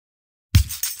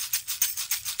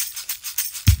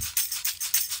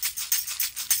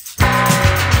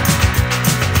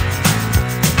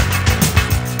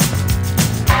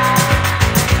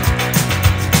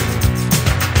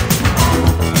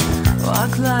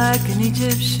like an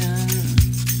Egyptian.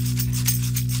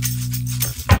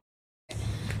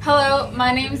 Hello,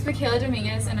 my name is Mikayla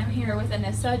and I'm here with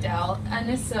Anissa.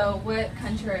 Anissa, what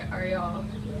country are y'all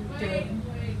doing?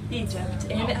 Egypt,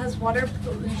 and it has water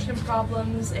pollution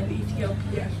problems, and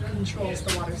Ethiopia controls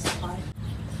the water supply.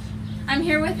 I'm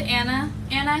here with Anna.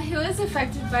 Anna, who is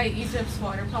affected by Egypt's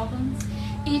water problems?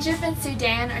 Egypt and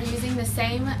Sudan are using the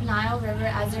same Nile River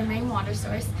as their main water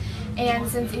source, and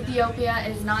since Ethiopia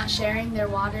is not sharing their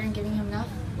water and giving them enough,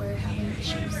 we're having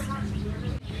issues.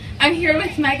 I'm here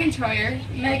with Megan Troyer.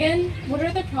 Megan, what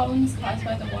are the problems caused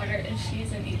by the water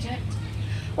issues in Egypt?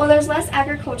 Well, there's less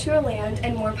agricultural land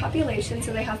and more population,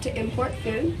 so they have to import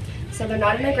food. So they're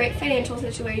not in a great financial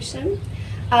situation.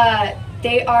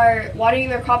 They are watering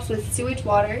their crops with sewage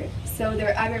water, so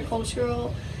their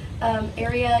agricultural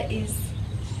area is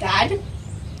bad.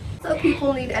 So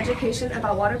people need education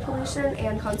about water pollution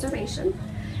and conservation,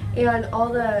 and all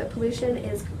the pollution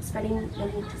is spreading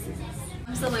many diseases.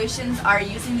 Solutions are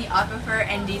using the aquifer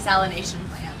and desalination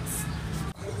plants.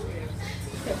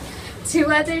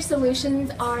 Two other solutions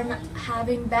are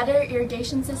having better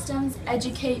irrigation systems,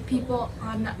 educate people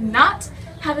on not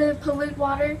how to pollute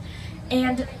water,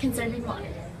 and conserving water.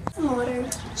 Some water.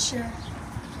 Sure.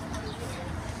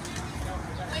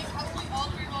 Wait, probably all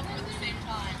three will do at the same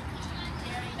time.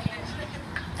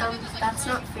 That's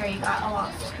not fair, you got a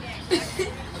lot.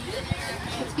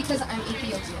 It's because I'm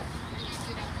Ethiopian.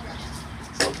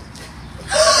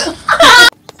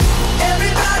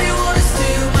 Everybody wanna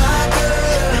steal my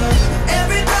girl.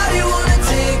 Everybody wanna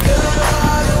take her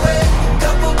heart away.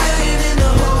 Couple billion in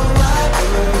the whole wide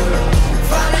world.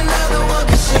 Find another one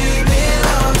 'cause she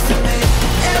belongs to me.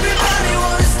 Everybody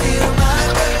wanna steal my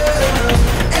girl.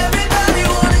 Everybody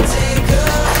wanna take her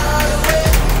heart away.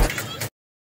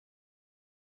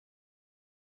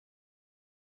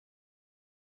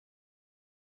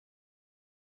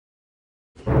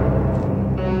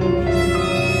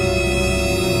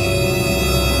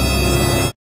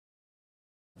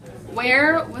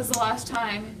 Where was the last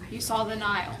time you saw the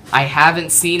Nile? I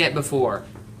haven't seen it before.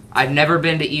 I've never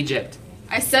been to Egypt.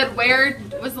 I said, where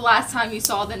was the last time you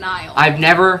saw the Nile? I've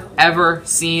never, ever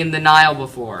seen the Nile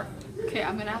before. Okay,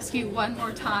 I'm gonna ask you one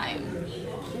more time.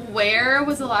 Where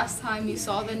was the last time you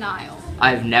saw the Nile?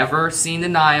 I've never seen the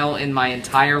Nile in my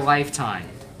entire lifetime.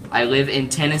 I live in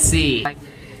Tennessee.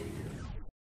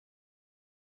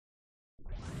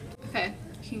 Okay,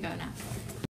 you can go now.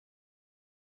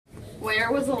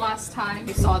 Where was the last time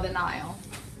you saw the Nile?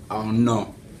 I don't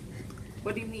know.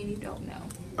 What do you mean you don't know?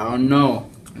 I don't know.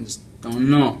 I just don't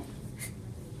know.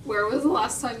 Where was the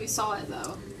last time you saw it,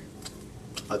 though?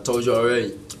 I told you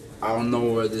already. I don't know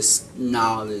where this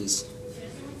Nile is.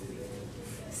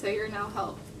 So you're no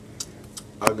help.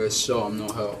 I guess so. I'm no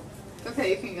help.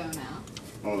 Okay, you can go now.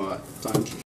 Alright,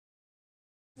 thank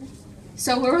you.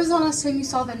 So where was the last time you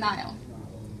saw the Nile?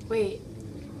 Wait,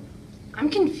 I'm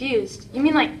confused. You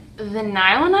mean like the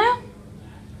Nile?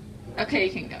 Okay,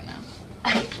 you can go now.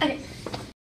 Okay.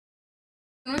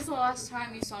 When was the last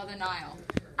time you saw the Nile?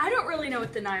 I don't really know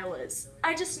what the Nile is.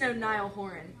 I just know Nile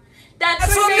Horan.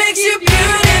 That's What makes you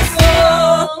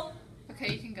beautiful?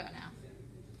 Okay, you can go now.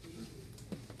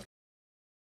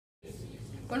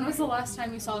 When was the last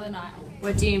time you saw the Nile?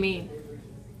 What do you mean?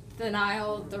 The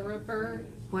Nile, the river.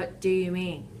 What do you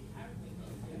mean?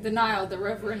 The Nile, the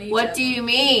river in Egypt. What do you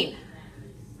mean?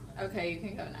 Okay, you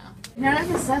can go now. None of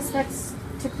the suspects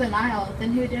took the Nile,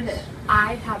 then who did it?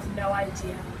 I have no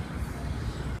idea.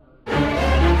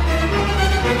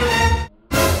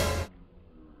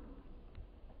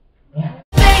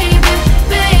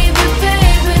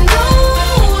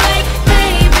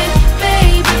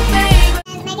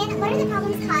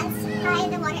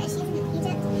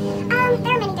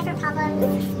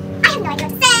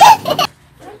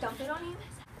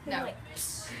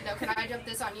 No, can I dump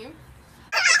this on you?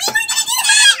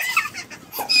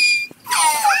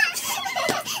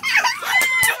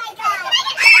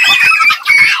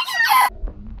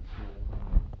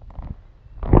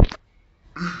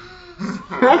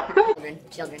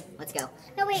 Children, let's go.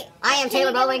 No, wait. I am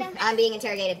Taylor Bowling. I'm being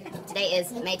interrogated. Today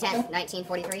is May 10th,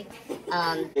 1943.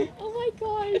 Oh my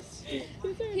gosh.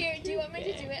 Here, do you want me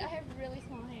to do it? I have really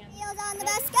small hands. Wheels on the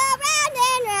bus go round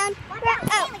and round.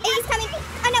 Oh, he's coming.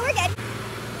 Oh, no, we're good.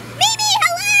 Mimi,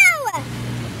 hello!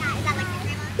 Is that like your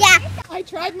grandma? Yeah. I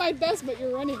tried my best, but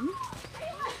you're running.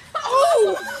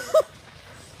 Oh!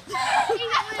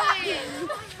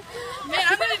 Man,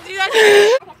 I'm gonna do that.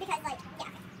 Because, like, yeah.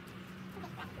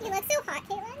 You look so hot,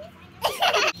 Katelyn.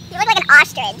 You look like an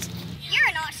ostrich.